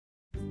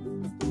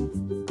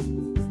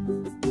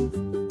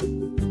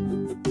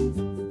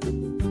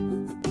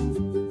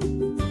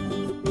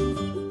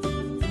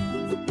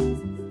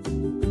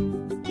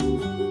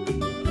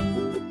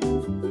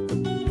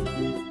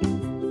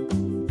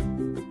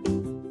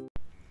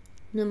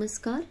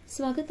नमस्कार,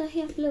 स्वागत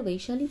आहे आपलं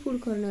वैशाली फूड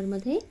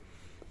कॉर्नरमध्ये।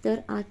 तर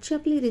आजची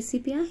आपली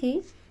रेसिपी आहे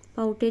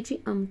पावट्याची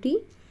आमटी।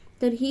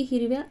 तर ही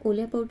हिरव्या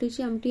ओल्या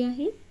पावट्याची आमटी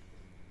आहे।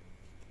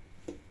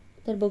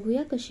 तर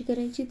बघूया कशी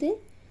करायची ते।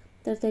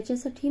 तर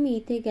त्याच्यासाठी मी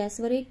इथे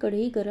गॅसवर एक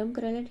कढई गरम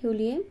करायला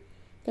ठेवली आहे।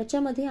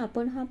 त्याच्यामध्ये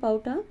आपण हा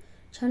पावटा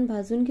छान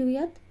भाजून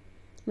घेऊयात,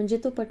 म्हणजे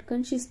तो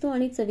पटकन शिजतो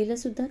आणि चवीला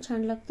सुद्धा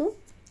छान लागतो।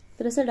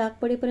 तर असं डाग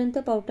पडेपर्यंत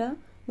पावटा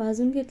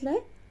भाजून घेतलाय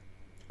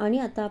आणि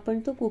आता आपण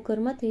तो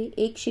कुकरमध्ये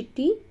एक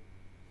शिट्टी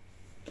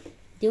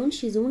देऊन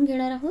शिजवून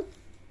घेणार आहोत।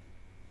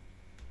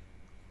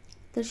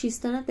 तर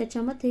शिजताना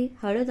त्याच्यामध्ये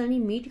हळद आणि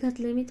मीठ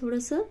घातले, मी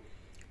थोडंसं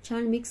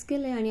छान मिक्स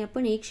केलंय आणि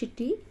आपण एक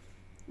शिट्टी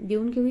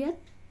देऊन घेऊयात।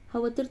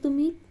 हवं तर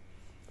तुम्ही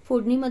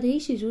फोडणीमध्येही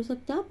शिजवू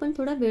शकता, पण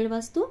थोडा वेळ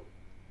वाचतो।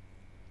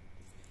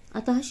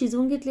 आता हा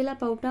शिजवून घेतलेला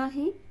पावटा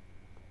आहे।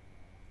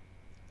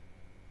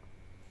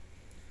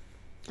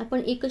 आपण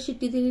एकच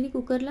शिट्टी दिलेली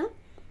कुकरला।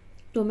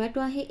 टोमॅटो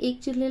आहे,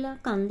 एक चिरलेला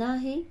कांदा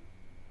आहे,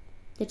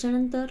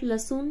 त्याच्यानंतर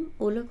लसूण,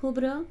 ओलं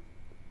खोबरं,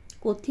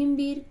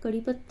 कोथिंबीर,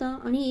 कढीपत्ता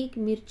आणि एक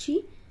मिरची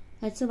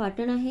याचं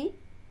वाटण आहे।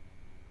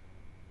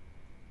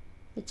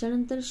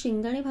 त्याच्यानंतर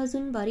शेंगदाणे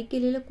भाजून बारीक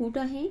केलेलं कूट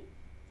आहे।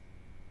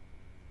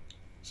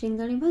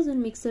 शेंगदाणे भाजून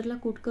मिक्सरला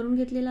कूट करून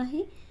घेतलेला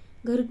आहे।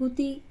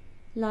 घरगुती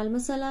लाल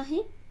मसाला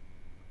आहे,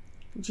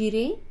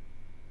 जिरे,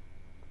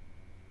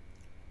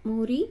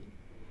 मोहरी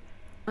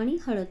आणि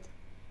हळद।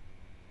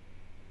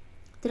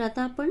 तर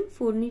आता आपण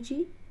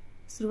फोडणीची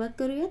सुरुवात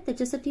करूया।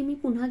 त्याच्यासाठी मी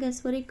पुन्हा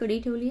गॅसवर एक कढई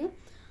ठेवली आहे,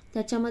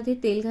 त्याच्यामध्ये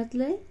तेल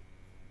घातलंय।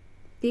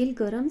 तेल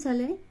गरम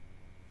झालंय।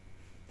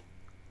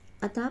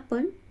 आता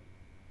आपण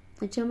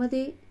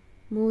याच्यामध्ये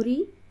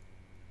मोहरी,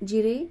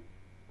 जिरे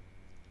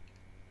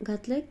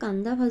घातलंय,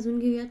 कांदा भाजून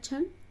घेऊया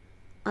छान।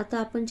 आता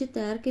आपण जे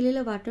तयार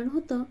केलेलं वाटण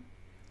होतं,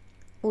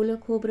 ओलं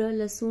खोबरं,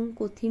 लसूण,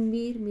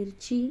 कोथिंबीर,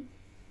 मिरची,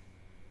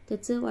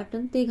 त्याचं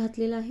वाटण ते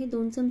घातलेलं आहे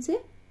 2 चमचे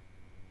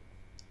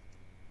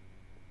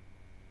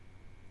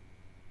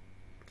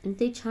आणि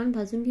ते छान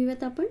भाजून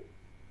घेऊयात आपण।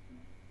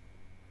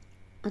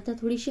 आता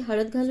थोडीशी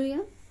हळद घालूया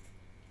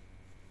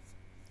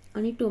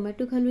आणि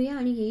टोमॅटो घालूया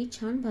आणि हे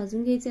छान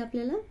भाजून घ्यायचे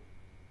आपल्याला।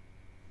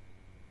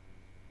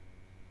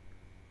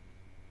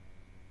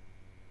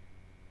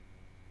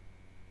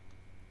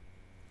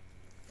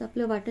 तर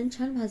आपलं वाटण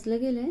छान भाजलं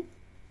गेलंय।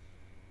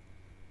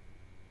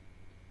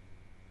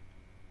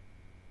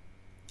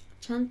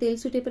 छान तेल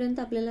सुटेपर्यंत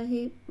आपल्याला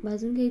हे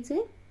भाजून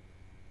घ्यायचंय।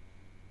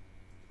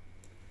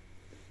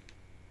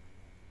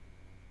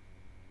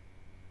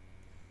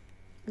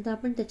 आता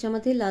आपण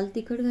त्याच्यामध्ये लाल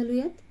तिखट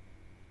घालूयात,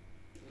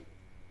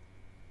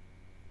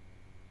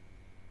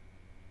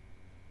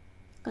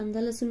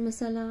 कांदा लसूण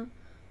मसाला,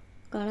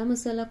 काळा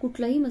मसाला,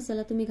 कुठलाही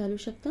मसाला तुम्ही घालू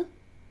शकता।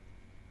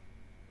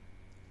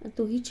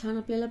 तोही छान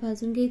आपल्याला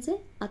भाजून घ्यायचा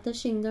आहे। आता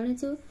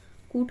शेंगदाण्याचं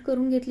कूट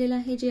करून घेतलेलं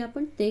आहे जे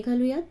आपण, ते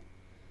घालूयात।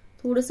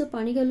 थोडंसं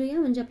पाणी घालूया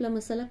म्हणजे आपला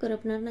मसाला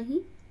करपणार नाही।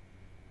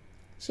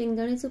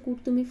 शेंगदाण्याचं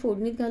कूट तुम्ही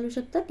फोडणीत घालू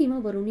शकता किंवा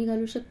वरूनही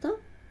घालू शकता।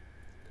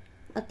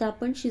 आता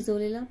आपण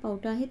शिजवलेला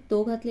पावटा आहे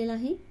तो घातलेला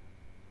आहे,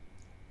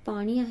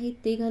 पाणी आहे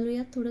ते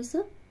घालूयात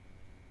थोडंसं,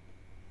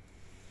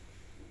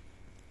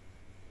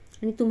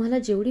 आणि तुम्हाला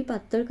जेवढी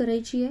पातळ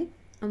करायची आहे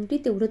आमटी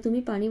तेवढं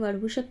तुम्ही पाणी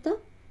वाढवू शकता।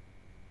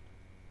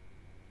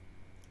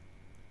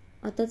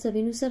 आता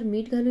चवीनुसार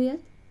मीठ घालूयात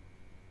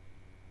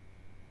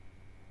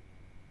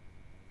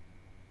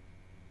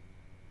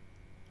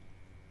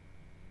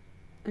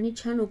आणि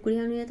छान उकळी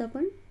आणूयात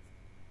आपण।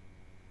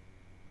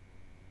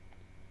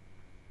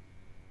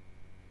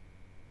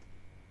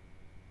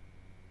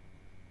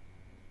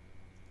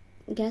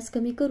 गॅस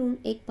कमी करून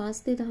एक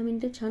 5 ते 10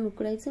 मिनिटं छान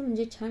उकळायचं,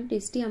 म्हणजे छान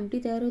टेस्टी आमटी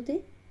तयार होते।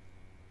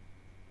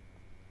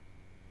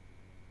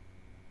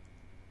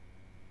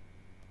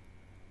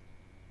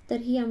 तर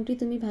ही आमटी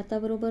तुम्ही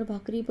भाताबरोबर,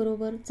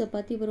 भाकरीबरोबर,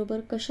 चपातीबरोबर,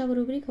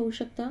 कशाबरोबरही खाऊ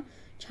शकता,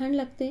 छान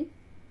लागते।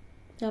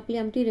 तर आपली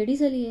आमटी रेडी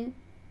झाली आहे।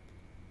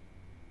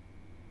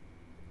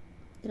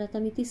 तर आता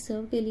मी ती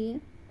सर्व केली आहे।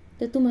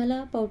 तर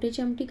तुम्हाला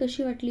पावट्याची आमटी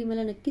कशी वाटली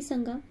मला नक्की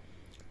सांगा।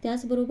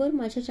 त्याचबरोबर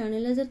माझ्या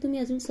चॅनलला जर तुम्ही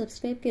अजून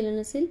सबस्क्राईब केलं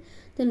नसेल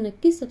तर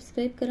नक्की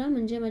सबस्क्राईब करा,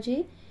 म्हणजे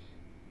माझे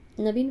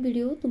नवीन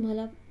व्हिडिओ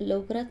तुम्हाला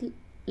लवकरात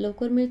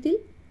लवकर मिळतील।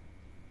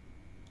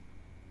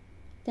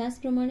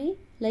 त्याचप्रमाणे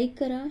लाईक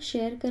करा,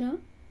 शेअर करा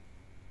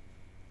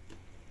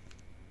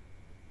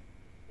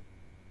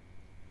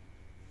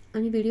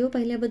आणि व्हिडिओ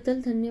पाहिल्याबद्दल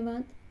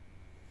धन्यवाद।